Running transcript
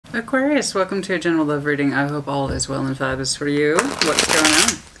Aquarius, welcome to your general love reading. I hope all is well and fabulous for you. What's going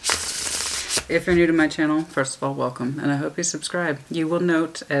on? If you're new to my channel, first of all, welcome, and I hope you subscribe. You will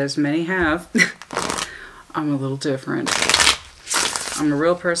note, as many have, I'm a little different. I'm a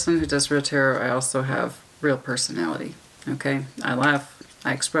real person who does real tarot. I also have real personality, okay? I laugh,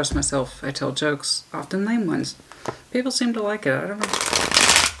 I express myself, I tell jokes, often lame ones. People seem to like it, I don't know.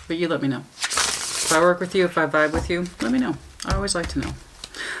 But you let me know. If I work with you, if I vibe with you, let me know. I always like to know.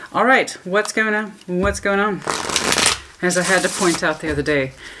 All right, what's going on? What's going on? As I had to point out the other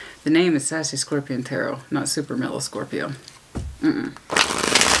day, the name is Sassy Scorpion Tarot, not Super Mellow Scorpio.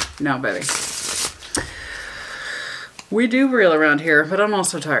 No, baby. We do real around here, but I'm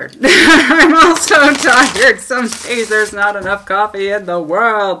also tired. I'm also tired. Some days there's not enough coffee in the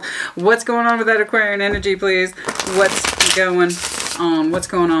world. What's going on with that Aquarian energy, please? What's going on? What's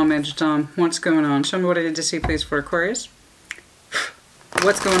going on, Magic Tom? What's going on? Show me what I need to see, please, for Aquarius.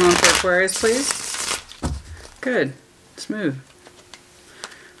 What's going on for Aquarius, please? Good. Smooth.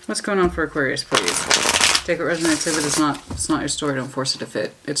 What's going on for Aquarius, please? Take what resonates. If it's not your story, don't force it to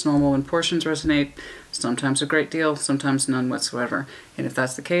fit. It's normal when portions resonate. Sometimes a great deal, sometimes none whatsoever. And if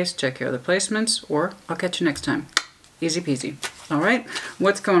that's the case, check your other placements, or I'll catch you next time. Easy peasy. All right?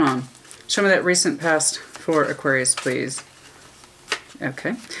 What's going on? Show me that recent past for Aquarius, please.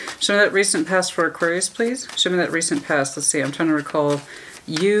 Okay. Show me that recent past for Aquarius, please. Show me that recent past. Let's see. I'm trying to recall.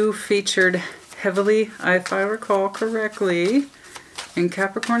 You featured heavily, if I recall correctly, in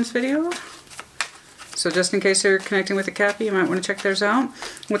Capricorn's video. So just in case you're connecting with a Cappy, you might want to check theirs out.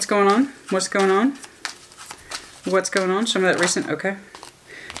 What's going on? What's going on? What's going on? Show me that recent. Okay.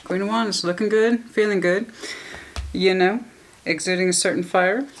 Queen of Wands, looking good, feeling good. You know, exuding a certain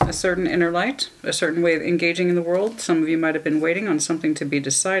fire, a certain inner light, a certain way of engaging in the world. Some of you might have been waiting on something to be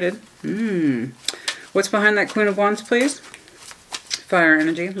decided. What's behind that Queen of Wands, please? Fire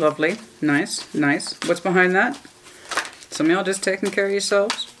energy, lovely, nice, nice. What's behind that? Some of y'all just taking care of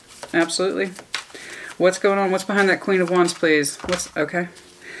yourselves. Absolutely. What's going on? What's behind that Queen of Wands, please? What's, okay.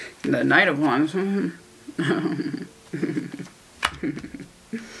 The Knight of Wands.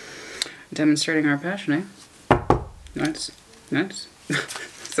 Demonstrating our passion, eh? Nice, nice.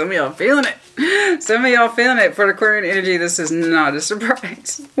 Some of y'all feeling it. Some of y'all feeling it. For Aquarian energy, this is not a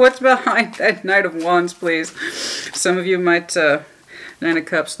surprise. What's behind that Knight of Wands, please? Some of you might, Nine of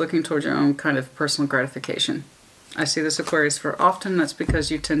Cups, looking towards your own kind of personal gratification. I see this, Aquarius, for often. That's because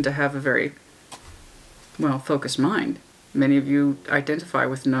you tend to have a very, well, focused mind. Many of you identify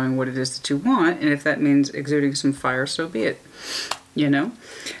with knowing what it is that you want, and if that means exuding some fire, so be it. You know?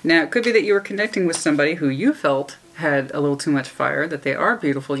 Now, it could be that you were connecting with somebody who you felt had a little too much fire, that they are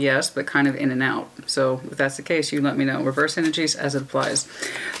beautiful, yes, but kind of in and out. So if that's the case, you let me know. Reverse energies as it applies.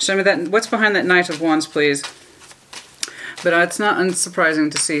 Show me that. What's behind that Knight of Wands, please? But it's not unsurprising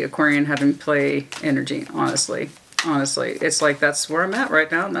to see Aquarian having play energy, honestly. Honestly. It's like that's where I'm at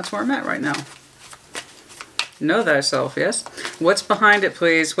right now, and that's where I'm at right now. Know thyself, yes? What's behind it,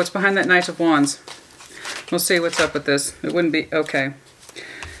 please? What's behind that Knight of Wands? We'll see what's up with this. It wouldn't be... Okay.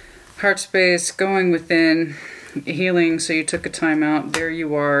 Heart space, going within, healing, so you took a time out. There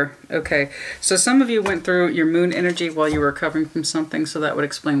you are. Okay. So some of you went through your moon energy while you were recovering from something, so that would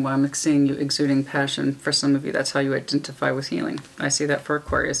explain why I'm seeing you exuding passion. For some of you, that's how you identify with healing. I see that for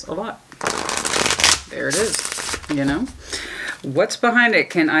Aquarius a lot. There it is. You know? What's behind it?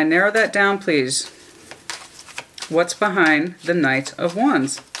 Can I narrow that down, please? What's behind the Knight of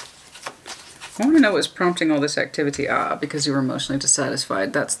Wands? I want to know what's prompting all this activity. Because you were emotionally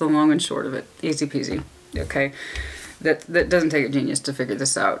dissatisfied. That's the long and short of it. Easy peasy. Okay? That doesn't take a genius to figure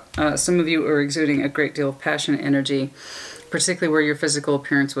this out. Some of you are exuding a great deal of passion and energy, particularly where your physical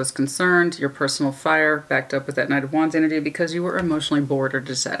appearance was concerned, your personal fire, backed up with that Knight of Wands energy, because you were emotionally bored or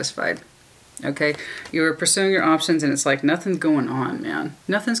dissatisfied. Okay, you were pursuing your options and it's like nothing's going on, man.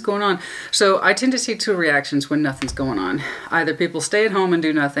 Nothing's going on. So I tend to see two reactions when nothing's going on. Either people stay at home and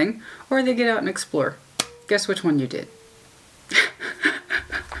do nothing, or they get out and explore. Guess which one you did?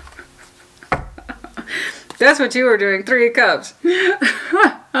 That's what you were doing. 3 of Cups.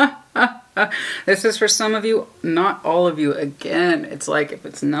 This is for some of you, not all of you. Again, it's like if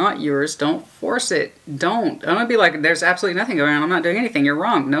it's not yours, don't force it. Don't. I'm going to be like, there's absolutely nothing going on. I'm not doing anything. You're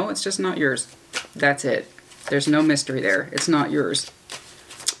wrong. No, it's just not yours. That's it. There's no mystery there. It's not yours.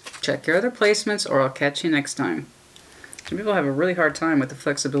 Check your other placements or I'll catch you next time. Some people have a really hard time with the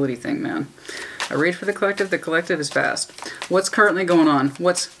flexibility thing, man. I read for the collective. The collective is fast. What's currently going on?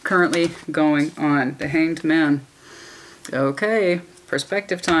 What's currently going on? The Hanged Man. Okay.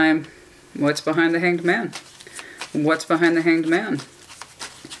 Perspective time. What's behind the Hanged Man? What's behind the Hanged Man?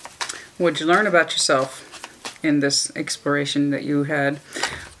 What'd you learn about yourself in this exploration that you had?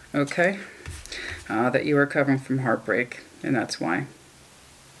 Okay? That you are recovering from heartbreak, and that's why.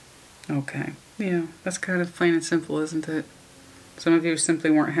 Okay. Yeah, that's kind of plain and simple, isn't it? Some of you simply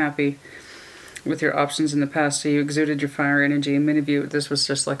weren't happy with your options in the past, so you exuded your fire energy, and many of you, this was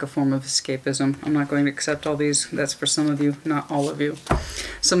just like a form of escapism. I'm not going to accept all these. That's for some of you, not all of you.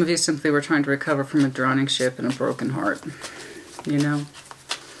 Some of you simply were trying to recover from a drowning ship and a broken heart, you know?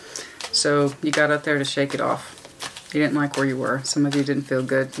 So you got out there to shake it off. You didn't like where you were. Some of you didn't feel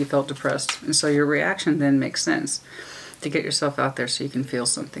good. You felt depressed. And so your reaction then makes sense to get yourself out there so you can feel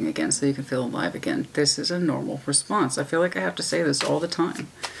something again, so you can feel alive again. This is a normal response. I feel like I have to say this all the time.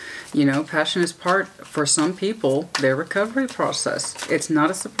 You know, passion is part, for some people, their recovery process. It's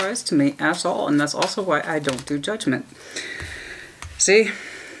not a surprise to me at all, and that's also why I don't do judgment. See?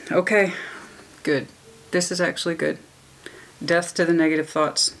 Okay. Good. This is actually good. Death to the negative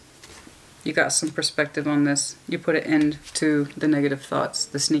thoughts. You got some perspective on this. You put an end to the negative thoughts,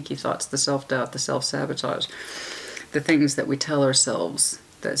 the sneaky thoughts, the self-doubt, the self-sabotage, the things that we tell ourselves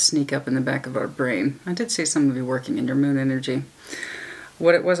that sneak up in the back of our brain. I did see some of you working in your moon energy.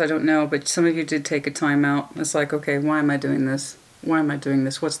 What it was, I don't know, but some of you did take a time out. It's like, okay, why am I doing this? Why am I doing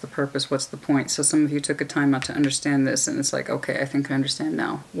this? What's the purpose? What's the point? So some of you took a time out to understand this, and it's like, okay, I think I understand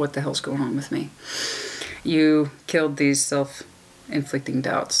now. What the hell's going on with me? You killed these self-inflicting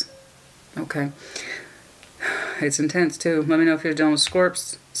doubts. Okay. It's intense too. Let me know if you're dealing with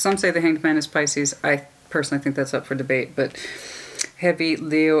Scorps. Some say the Hanged Man is Pisces. I personally think that's up for debate, but heavy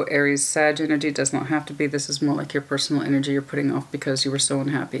Leo, Aries, Sag energy does not have to be. This is more like your personal energy you're putting off because you were so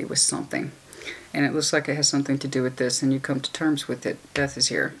unhappy with something. And it looks like it has something to do with this, and you come to terms with it. Death is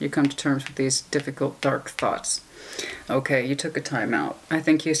here. You come to terms with these difficult, dark thoughts. Okay, you took a time out. I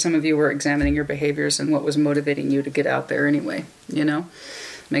think some of you were examining your behaviors and what was motivating you to get out there anyway, you know?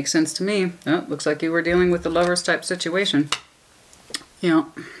 Makes sense to me. Oh, looks like you were dealing with the lovers type situation. Yeah.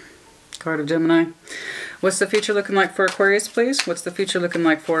 Card of Gemini. What's the future looking like for Aquarius, please? What's the future looking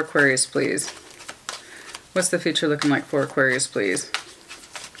like for Aquarius, please? What's the future looking like for Aquarius, please?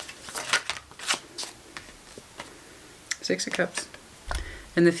 Six of Cups.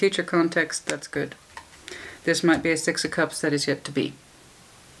 In the future context, that's good. This might be a Six of Cups that is yet to be.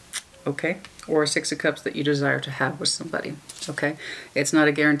 Okay? Or a Six of Cups that you desire to have with somebody. Okay? It's not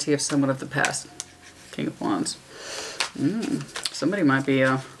a guarantee of someone of the past. King of Wands. Somebody might be...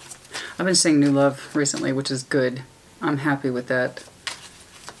 I've been seeing new love recently, which is good. I'm happy with that.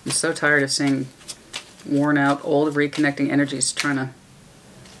 I'm so tired of seeing worn out, old, reconnecting energies trying to...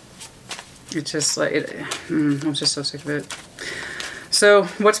 It's just like... I'm just so sick of it. So,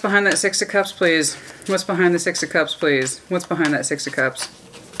 what's behind that Six of Cups, please? What's behind the Six of Cups, please? What's behind that Six of Cups?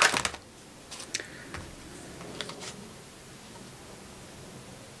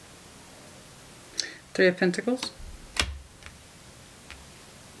 Three of Pentacles.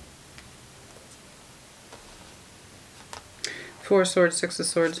 Four of Swords, Six of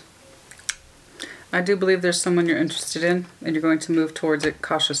Swords. I do believe there's someone you're interested in, and you're going to move towards it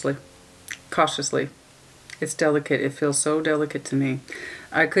cautiously. Cautiously. It's delicate. It feels so delicate to me.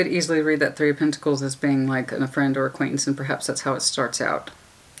 I could easily read that Three of Pentacles as being like a friend or acquaintance, and perhaps that's how it starts out.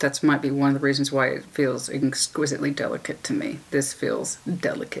 That might be one of the reasons why it feels exquisitely delicate to me. This feels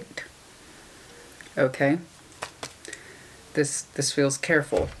delicate. Okay? This feels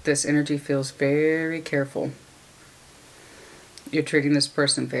careful. This energy feels very careful. You're treating this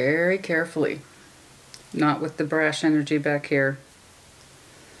person very carefully. Not with the brash energy back here.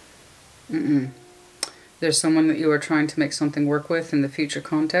 There's someone that you are trying to make something work with in the future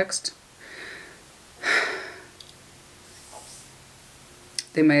context.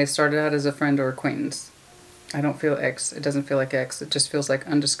 They may have started out as a friend or acquaintance. I don't feel X. It doesn't feel like X. It just feels like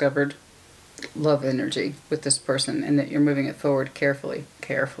undiscovered love energy with this person, and that you're moving it forward carefully,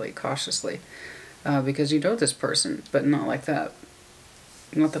 cautiously. Because you know this person, but not like that.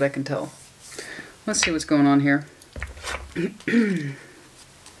 Not that I can tell. Let's see what's going on here.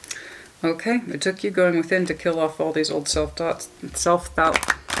 Okay, it took you going within to kill off all these old self-doubts,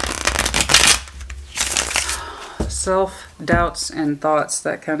 and thoughts,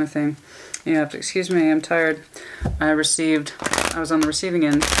 that kind of thing. You have to excuse me, I'm tired. I was on the receiving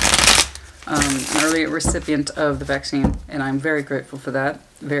end, an early recipient of the vaccine, and I'm very grateful for that.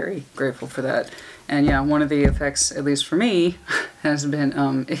 Very grateful for that. And yeah, one of the effects, at least for me, has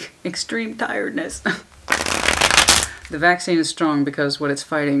been extreme tiredness. The vaccine is strong because what it's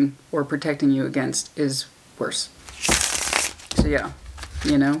fighting or protecting you against is worse. So yeah,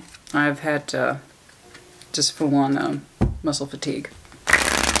 you know, I've had just full-on muscle fatigue.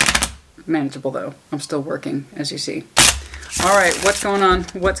 Manageable though. I'm still working, as you see. All right, what's going on?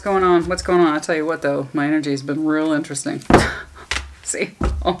 What's going on? What's going on? I'll tell you what though, my energy has been real interesting. See?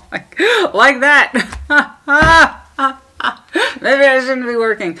 Oh my, like that. Maybe I shouldn't be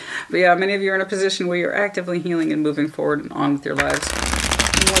working. But yeah, many of you are in a position where you're actively healing and moving forward and on with your lives.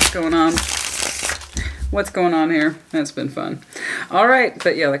 What's going on? What's going on here? That's been fun. All right.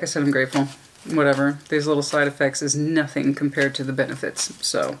 But yeah, like I said, I'm grateful. Whatever. These little side effects is nothing compared to the benefits.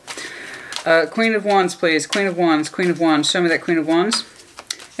 So, Queen of Wands, please. Queen of Wands. Queen of Wands. Show me that Queen of Wands.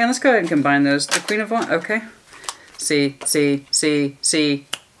 And let's go ahead and combine those. The Queen of Wands. Okay. See.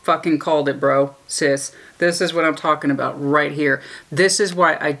 Fucking called it, bro. Sis. This is what I'm talking about right here. This is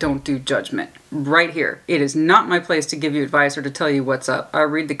why I don't do judgment. Right here. It is not my place to give you advice or to tell you what's up. I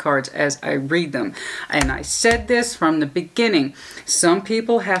read the cards as I read them. And I said this from the beginning. Some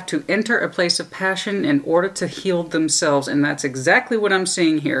people have to enter a place of passion in order to heal themselves. And that's exactly what I'm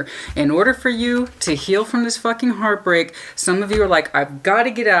seeing here. In order for you to heal from this fucking heartbreak, some of you are like, I've got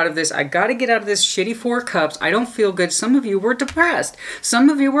to get out of this. I got to get out of this shitty 4 cups. I don't feel good. Some of you were depressed. Some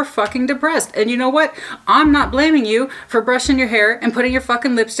of you were fucking depressed. And you know what? I'm not blaming you for brushing your hair and putting your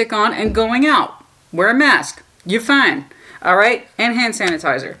fucking lipstick on and going out. Wear a mask. You're fine. All right? And hand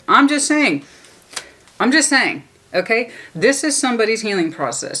sanitizer. I'm just saying. Okay? This is somebody's healing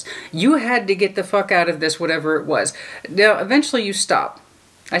process. You had to get the fuck out of this, whatever it was. Now, eventually you stop.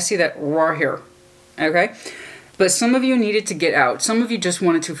 I see that raw here. Okay? But some of you needed to get out. Some of you just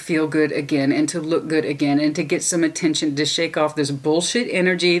wanted to feel good again and to look good again and to get some attention, to shake off this bullshit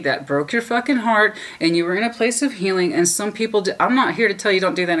energy that broke your fucking heart, and you were in a place of healing. And some people, I'm not here to tell you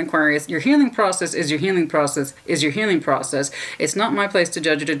don't do that, Aquarius. Your healing process is your healing process is your healing process. It's not my place to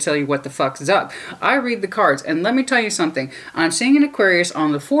judge you, to tell you what the fuck's up. I read the cards, and let me tell you something. I'm seeing an Aquarius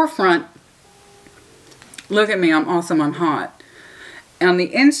on the forefront. Look at me, I'm awesome, I'm hot. On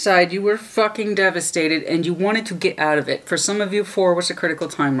the inside, you were fucking devastated and you wanted to get out of it. For some of you, 4 was a critical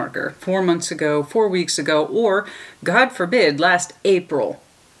time marker. 4 months ago, 4 weeks ago, or, God forbid, last April.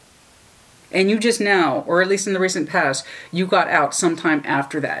 And you just now, or at least in the recent past, you got out sometime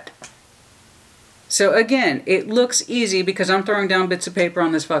after that. So again, it looks easy because I'm throwing down bits of paper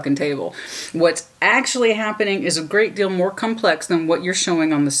on this fucking table. What's actually happening is a great deal more complex than what you're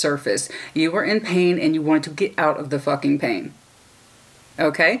showing on the surface. You were in pain and you wanted to get out of the fucking pain.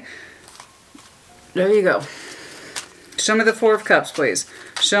 Okay, there you go. Show me the 4 of Cups, please.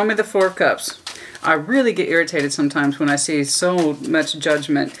 Show me the 4 of Cups. I really get irritated sometimes when I see so much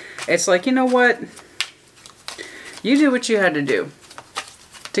judgment. It's like, you know what? You do what you had to do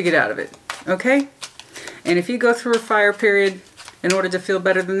to get out of it, okay? And if you go through a fire period in order to feel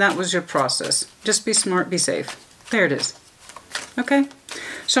better, then that was your process. Just be smart, be safe. There it is. Okay?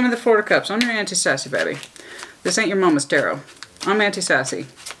 Show me the 4 of Cups. I'm your anti-sassy, baby. This ain't your mama's tarot. I'm anti-sassy.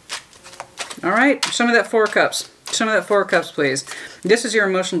 Alright? Show me that 4 of Cups. Show me that 4 of Cups, please. This is your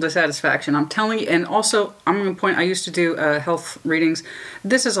emotional dissatisfaction. I'm telling you, and also, I'm going to point, I used to do health readings.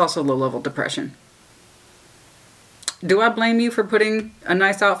 This is also low-level depression. Do I blame you for putting a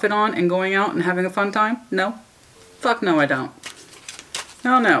nice outfit on and going out and having a fun time? No. Fuck no, I don't.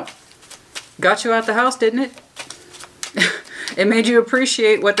 No. Got you out the house, didn't it? It made you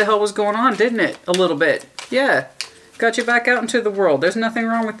appreciate what the hell was going on, didn't it? A little bit. Yeah. Got you back out into the world. There's nothing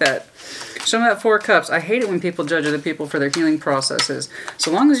wrong with that. Show me that 4 of Cups. I hate it when people judge other people for their healing processes.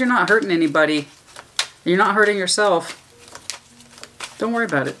 So long as you're not hurting anybody, you're not hurting yourself, don't worry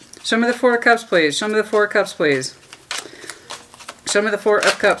about it. Show me the 4 of Cups, please. Show me the 4 of Cups, please. Show me the 4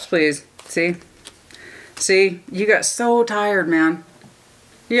 of Cups, please. See? See? You got so tired, man.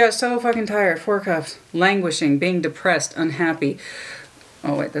 You got so fucking tired. 4 of Cups. Languishing, being depressed, unhappy.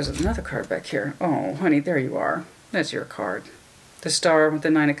 Oh, wait, there's another card back here. Oh, honey, there you are. That's your card. The Star with the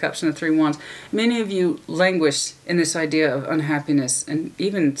 9 of Cups and the 3 Wands. Many of you languish in this idea of unhappiness and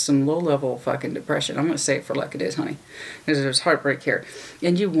even some low-level fucking depression. I'm going to say it for like it is, honey. Because there's heartbreak here.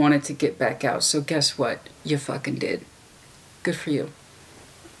 And you wanted to get back out. So guess what? You fucking did. Good for you.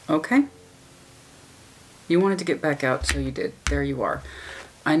 Okay? You wanted to get back out, so you did. There you are.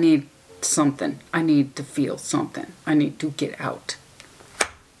 I need something. I need to feel something. I need to get out.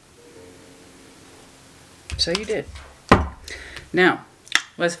 So you did. Now,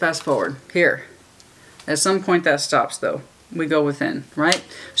 let's fast forward. Here. At some point that stops, though. We go within, right?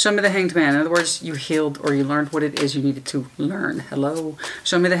 Show me the Hanged Man. In other words, you healed or you learned what it is you needed to learn. Hello?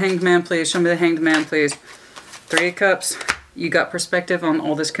 Show me the Hanged Man, please. Show me the Hanged Man, please. 3 of Cups. You got perspective on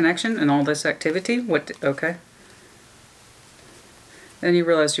all this connection and all this activity? What? Okay. Then you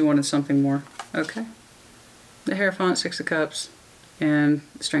realized you wanted something more. Okay. The Hierophant, 6 of Cups, and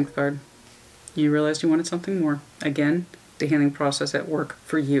Strength card. You realized you wanted something more. Again, the healing process at work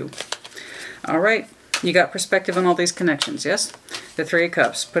for you. All right. You got perspective on all these connections, yes? The Three of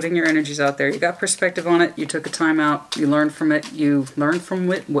Cups, putting your energies out there. You got perspective on it. You took a time out. You learned from it. You learned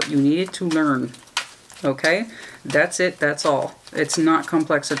from it what you needed to learn. Okay? That's it. That's all. It's not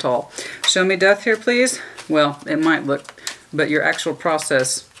complex at all. Show me Death here, please. Well, it might look, but your actual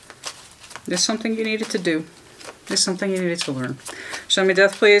process is something you needed to do. It's something you needed to learn. Show me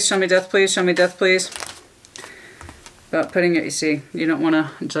Death, please. Show me Death, please. Show me Death, please. About putting it, you see, you don't want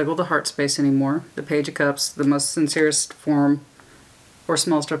to juggle the heart space anymore. The Page of Cups, the most sincerest form or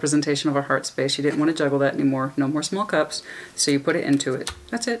smallest representation of a heart space. You didn't want to juggle that anymore. No more small cups. So you put it into it.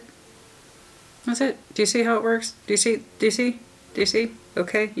 That's it. That's it. Do you see how it works? Do you see? Do you see? Do you see?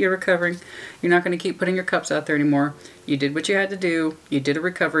 Okay, you're recovering. You're not going to keep putting your cups out there anymore. You did what you had to do. You did a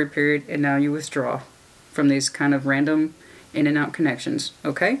recovery period, and now you withdraw from these kind of random in and out connections.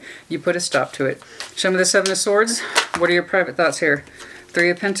 Okay? You put a stop to it. Show me the Seven of Swords. What are your private thoughts here? Three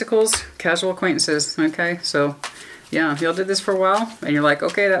of Pentacles, casual acquaintances. Okay, so yeah, y'all did this for a while, and you're like,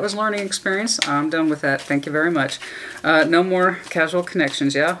 okay, that was learning experience. I'm done with that. Thank you very much. No more casual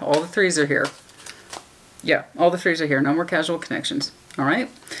connections, yeah? All the threes are here. Yeah, all the threes are here. No more casual connections. All right?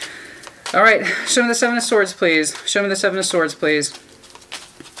 All right, show me the Seven of Swords, please. Show me the Seven of Swords, please.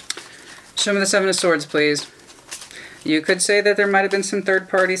 Show me the Seven of Swords, please. You could say that there might have been some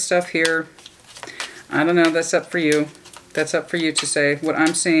third-party stuff here. I don't know. That's up for you. That's up for you to say. What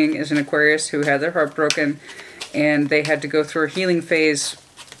I'm seeing is an Aquarius who had their heart broken, and they had to go through a healing phase.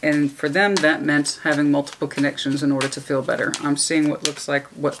 And for them, that meant having multiple connections in order to feel better. I'm seeing what looks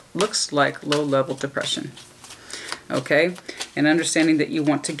like low-level depression. Okay? And understanding that you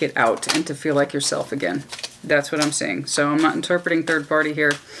want to get out and to feel like yourself again. That's what I'm seeing. So I'm not interpreting third party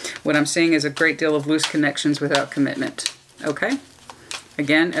here. What I'm seeing is a great deal of loose connections without commitment. Okay?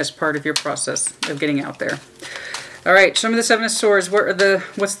 Again, as part of your process of getting out there. All right, show me the Seven of Swords. What are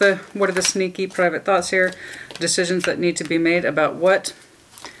the sneaky private thoughts here? Decisions that need to be made about what?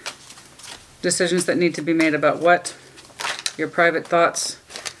 Decisions that need to be made about what? Your private thoughts.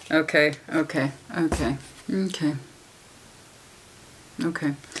 Okay, okay, okay, okay.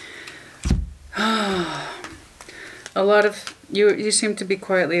 Okay. A lot of you seem to be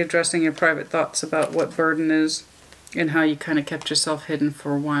quietly addressing your private thoughts about what burden is and how you kind of kept yourself hidden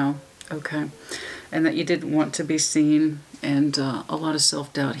for a while. Okay. And that you didn't want to be seen, and a lot of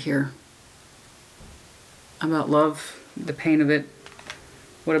self-doubt here about love, the pain of it,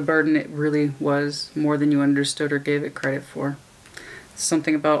 what a burden it really was, more than you understood or gave it credit for.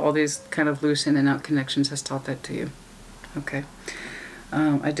 Something about all these kind of loose in and out connections has taught that to you. Okay.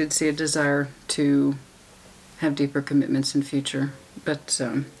 I did see a desire to have deeper commitments in future, but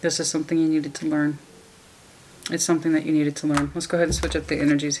this is something you needed to learn. It's something that you needed to learn. Let's go ahead and switch up the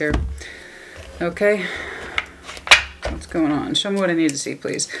energies here. Okay. What's going on? Show me what I need to see,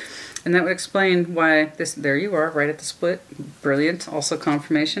 please. And that would explain why this, there you are, right at the split. Brilliant. Also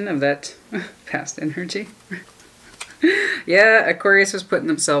confirmation of that past energy. Yeah, Aquarius was putting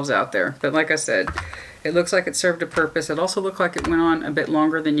themselves out there. But like I said, it looks like it served a purpose. It also looked like it went on a bit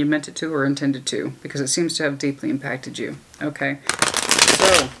longer than you meant it to or intended to, because it seems to have deeply impacted you. Okay.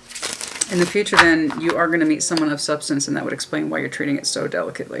 So, in the future then, you are going to meet someone of substance, and that would explain why you're treating it so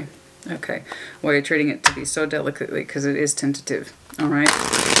delicately. Okay. Why you're treating it to be so delicately, because it is tentative. Alright.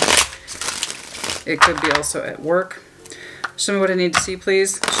 It could be also at work. Show me what I need to see,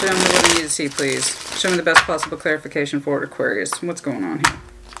 please. Show me what I need to see, please. Show me the best possible clarification for Aquarius. What's going on here?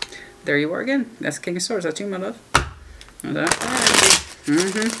 There you are again. That's King of Swords. That's you, my love.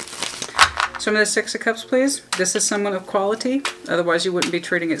 Show me the Six of Cups, please. This is someone of quality. Otherwise, you wouldn't be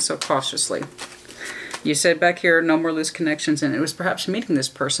treating it so cautiously. You said back here, no more loose connections, and it was perhaps meeting this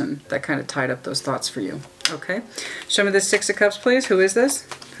person that kind of tied up those thoughts for you. Okay. Show me the Six of Cups, please. Who is this?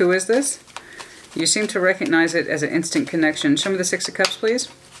 Who is this? You seem to recognize it as an instant connection. Show me the Six of Cups, please.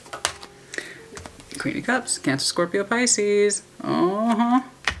 Queen of Cups. Cancer, Scorpio, Pisces. Uh-huh.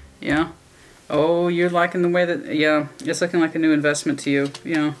 Yeah. Oh, you're liking the way that, yeah, it's looking like a new investment to you.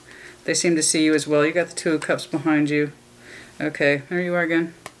 Yeah. They seem to see you as well. You got the Two of Cups behind you. Okay, there you are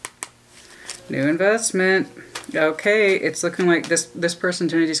again. New investment. Okay, it's looking like this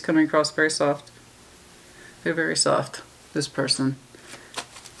person's energy is coming across very soft. They're very soft, this person.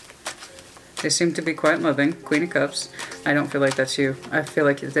 They seem to be quite loving. Queen of Cups. I don't feel like that's you. I feel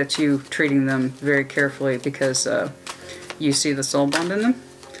like that's you treating them very carefully because you see the soul bond in them.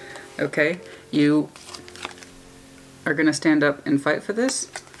 Okay, you are going to stand up and fight for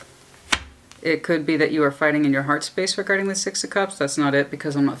this. It could be that you are fighting in your heart space regarding the Six of Cups. That's not it,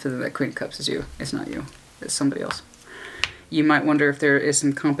 because I'm not feeling that Queen of Cups is you. It's not you. It's somebody else. You might wonder if there is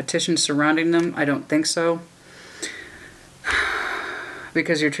some competition surrounding them. I don't think so.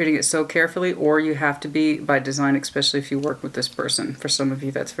 because you're treating it so carefully, or you have to be by design, especially if you work with this person. For some of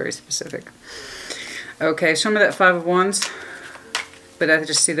you, that's very specific. Okay, show me that Five of Wands. But I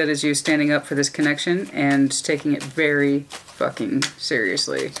just see that as you standing up for this connection and taking it very fucking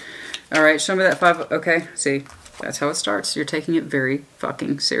seriously. All right, show me that okay, see, that's how it starts. You're taking it very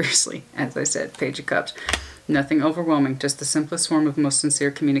fucking seriously. As I said, Page of Cups. Nothing overwhelming, just the simplest form of most sincere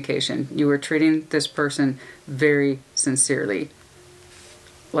communication. You are treating this person very sincerely.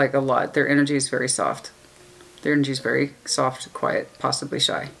 Like a lot. Their energy is very soft. Their energy is very soft, quiet, possibly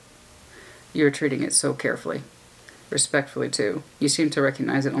shy. You're treating it so carefully. Respectfully, too. You seem to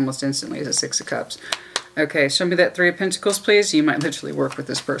recognize it almost instantly as a Six of Cups. Okay, show me that Three of Pentacles, please. You might literally work with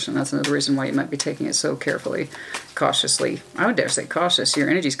this person. That's another reason why you might be taking it so carefully, cautiously. I would dare say cautious. Your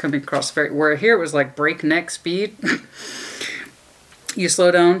energy's coming across very... Where here it was like breakneck speed. You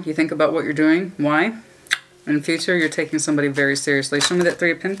slow down. You think about what you're doing. Why? In the future, you're taking somebody very seriously. Show me that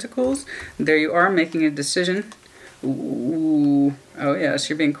Three of Pentacles. There you are, making a decision. Ooh. Oh, yes,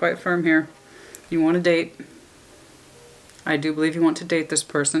 you're being quite firm here. You want to date. I do believe you want to date this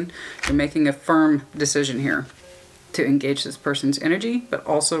person. You're making a firm decision here to engage this person's energy, but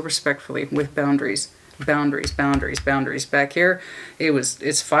also respectfully with boundaries. Boundaries, boundaries, boundaries. Back here,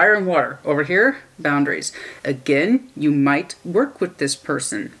 it's fire and water. Over here, boundaries. Again, you might work with this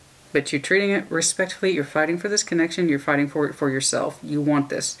person, but you're treating it respectfully. You're fighting for this connection. You're fighting for it for yourself. You want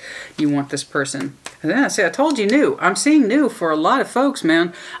this. You want this person. And then see, I told you new. I'm seeing new for a lot of folks,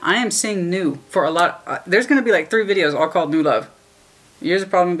 man. I am seeing new for a lot. There's going to be like 3 videos all called New Love. Yours will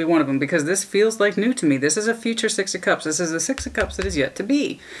probably be one of them because this feels like new to me. This is a future Six of Cups. This is a Six of Cups that is yet to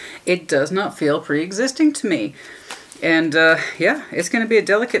be. It does not feel pre-existing to me. And yeah, it's going to be a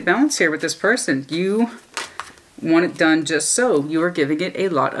delicate balance here with this person. You want it done just so. You are giving it a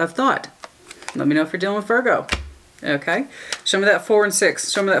lot of thought. Let me know if you're dealing with Virgo. Okay. Show me that 4 and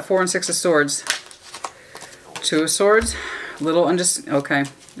 6. Show me that 4 and 6 of Swords. 2 of Swords. Little okay.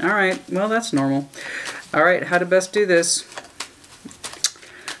 All right. Well, that's normal. All right. How to best do this.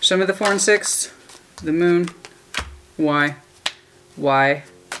 Show me the 4 and 6. The Moon. Why? Why?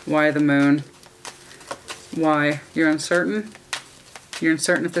 Why the Moon? Why? You're uncertain? You're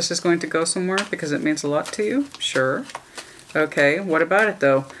uncertain if this is going to go somewhere because it means a lot to you? Sure. Okay. What about it,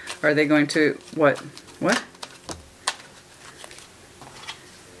 though? Are they going to... What? What?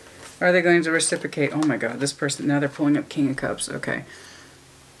 Are they going to reciprocate? Oh my God, this person, now they're pulling up King of Cups. Okay.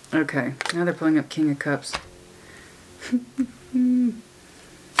 Okay, now they're pulling up King of Cups.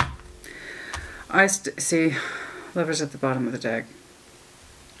 See, Lover's at the bottom of the deck.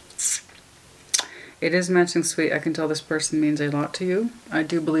 It is matching sweet. I can tell this person means a lot to you. I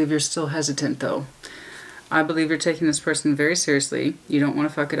do believe you're still hesitant, though. I believe you're taking this person very seriously. You don't want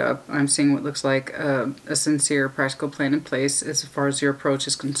to fuck it up. I'm seeing what looks like a sincere, practical plan in place as far as your approach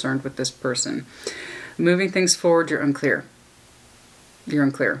is concerned with this person. Moving things forward, you're unclear. You're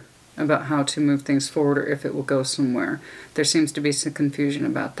unclear about how to move things forward or if it will go somewhere. There seems to be some confusion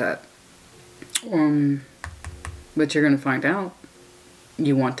about that. But you're going to find out.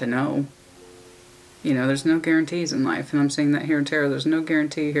 You want to know. You know, there's no guarantees in life. And I'm saying that here in tarot. There's no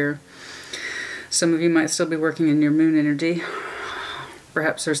guarantee here. Some of you might still be working in your moon energy.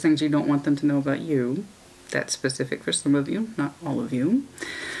 Perhaps there's things you don't want them to know about you. That's specific for some of you, not all of you.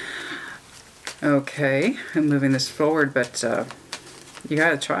 Okay, I'm moving this forward, but you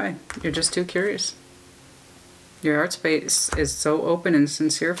gotta try. You're just too curious. Your heart space is so open and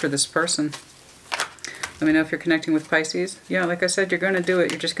sincere for this person. Let me know if you're connecting with Pisces. Yeah, like I said, you're going to do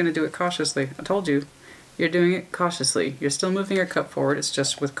it. You're just going to do it cautiously. I told you. You're doing it cautiously. You're still moving your cup forward. It's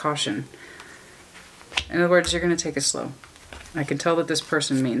just with caution. In other words, you're going to take it slow. I can tell that this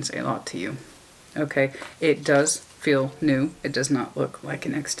person means a lot to you. Okay, it does feel new. It does not look like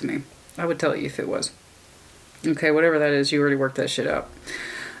an ex to me. I would tell you if it was. Okay, whatever that is, you already worked that shit out.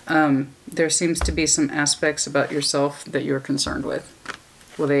 There seems to be some aspects about yourself that you're concerned with.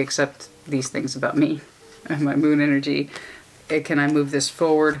 Will they accept these things about me and my moon energy? Can I move this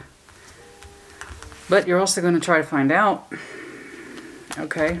forward? But you're also going to try to find out.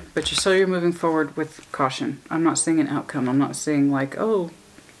 Okay, but you're moving forward with caution. I'm not seeing an outcome. I'm not seeing like, oh,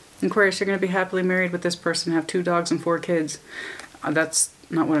 Aquarius, you're going to be happily married with this person, have 2 dogs and 4 kids. That's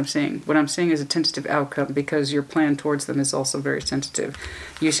not what I'm seeing. What I'm seeing is a tentative outcome because your plan towards them is also very tentative.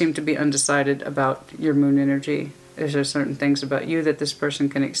 You seem to be undecided about your moon energy. Is there certain things about you that this person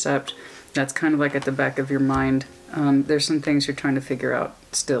can accept? That's kind of like at the back of your mind. There's some things you're trying to figure out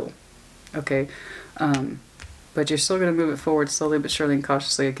still. Okay? But you're still going to move it forward slowly but surely and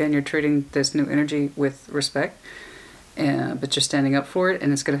cautiously. Again, you're treating this new energy with respect, but you're standing up for it,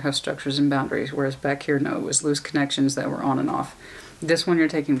 and it's going to have structures and boundaries. Whereas back here, no, it was loose connections that were on and off. This one you're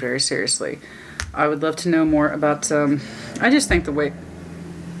taking very seriously. I would love to know more about, I just think the way...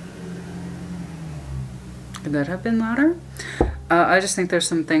 Could that have been louder? I just think there's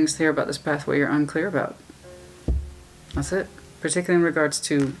some things here about this pathway you're unclear about. That's it. Particularly in regards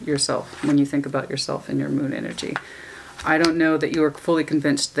to yourself, when you think about yourself and your moon energy. I don't know that you are fully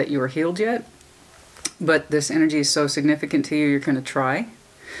convinced that you are healed yet, but this energy is so significant to you, you're going to try.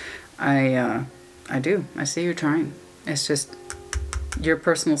 I do. I see you trying. It's just your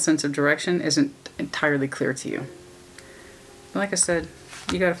personal sense of direction isn't entirely clear to you. But like I said,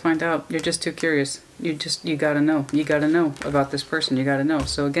 you got to find out. You're just too curious. You got to know. You got to know about this person. You got to know.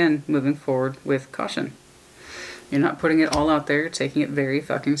 So again, moving forward with caution. You're not putting it all out there. You're taking it very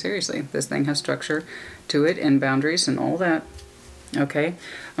fucking seriously. This thing has structure to it and boundaries and all that. Okay?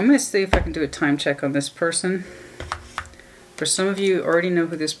 I'm going to see if I can do a time check on this person. For some of you already know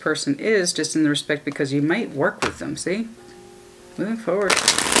who this person is, just in the respect because you might work with them. See? Moving forward.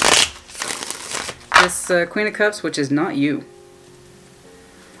 This Queen of Cups, which is not you.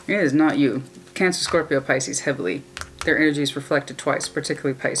 It is not you. Cancer, Scorpio, Pisces, heavily. Their energy is reflected twice,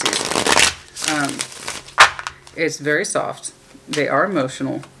 particularly Pisces. It's very soft. They are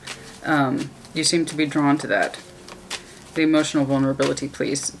emotional. You seem to be drawn to that. The emotional vulnerability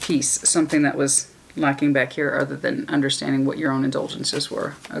piece, something that was lacking back here other than understanding what your own indulgences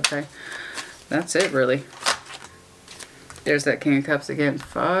were. Okay? That's it, really. There's that King of Cups again.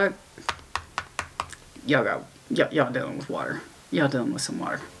 Fuck. Y'all dealing with water. Y'all dealing with some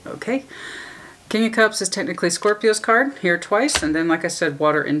water. Okay? King of Cups is technically Scorpio's card, here twice, and then, like I said,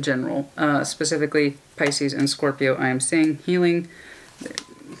 water in general. Specifically, Pisces and Scorpio, I am seeing healing.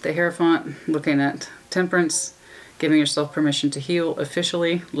 The Hierophant, looking at temperance, giving yourself permission to heal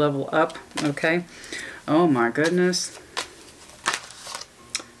officially, level up, okay? Oh my goodness.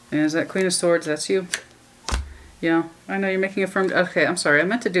 And is that Queen of Swords? That's you? Yeah, I know you're making a firm... Okay, I'm sorry, I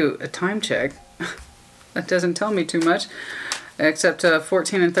meant to do a time check. That doesn't tell me too much. Except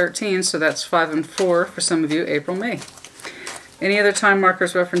 14 and 13, so that's 5 and 4 for some of you, April, May. Any other time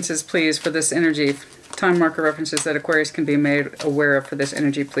markers, references, please, for this energy? Time marker references that Aquarius can be made aware of for this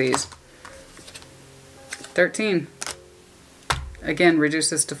energy, please. 13. Again,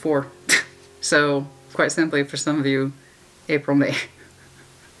 reduce this to 4. So, quite simply, for some of you, April, May.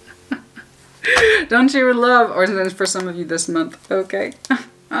 Don't you love, or then for some of you this month, okay?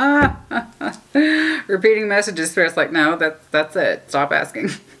 Repeating messages through, it's like, no, that's it. Stop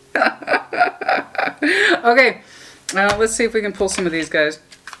asking. Okay, let's see if we can pull some of these guys.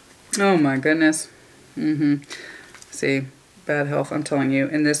 Oh my goodness. See, bad health, I'm telling you.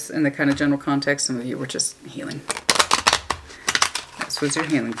 In the kind of general context, some of you were just healing. This was your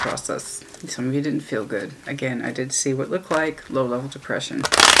healing process. Some of you didn't feel good. Again, I did see what looked like low-level depression.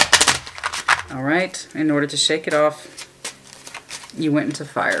 All right, in order to shake it off, you went into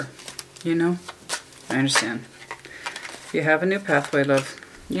fire. You know? I understand. You have a new pathway, love.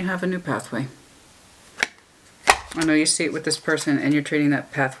 You have a new pathway. I know you see it with this person, and you're treating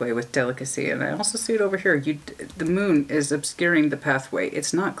that pathway with delicacy. And I also see it over here. The moon is obscuring the pathway.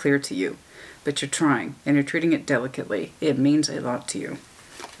 It's not clear to you, but you're trying, and you're treating it delicately. It means a lot to you.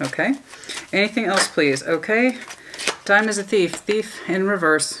 Okay? Anything else, please? Okay? Time is a thief. Thief in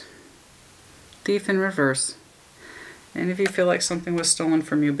reverse. Thief in reverse. And if you feel like something was stolen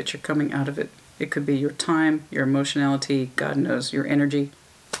from you, but you're coming out of it, it could be your time, your emotionality, God knows, your energy.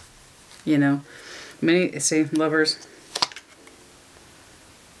 You know, see, lovers,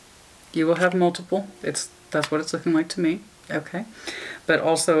 you will have multiple. That's what it's looking like to me. Okay. But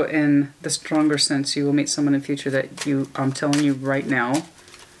also in the stronger sense, you will meet someone in the future that I'm telling you right now,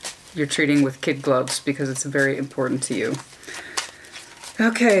 you're treating with kid gloves because it's very important to you.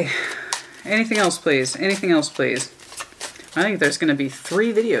 Okay. Anything else, please? Anything else, please? I think there's going to be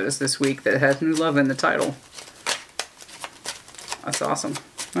 3 videos this week that has new love in the title. That's awesome.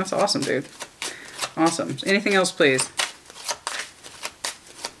 That's awesome, dude. Awesome. Anything else, please?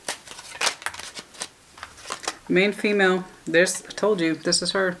 Main female. I told you, this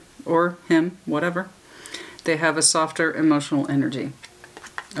is her. Or him, whatever. They have a softer emotional energy.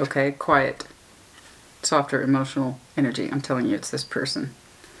 Okay? Quiet. Softer emotional energy. I'm telling you, it's this person.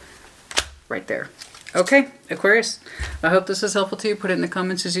 Right there. Okay, Aquarius, I hope this was helpful to you. Put it in the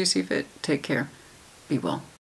comments as you see fit. Take care. Be well.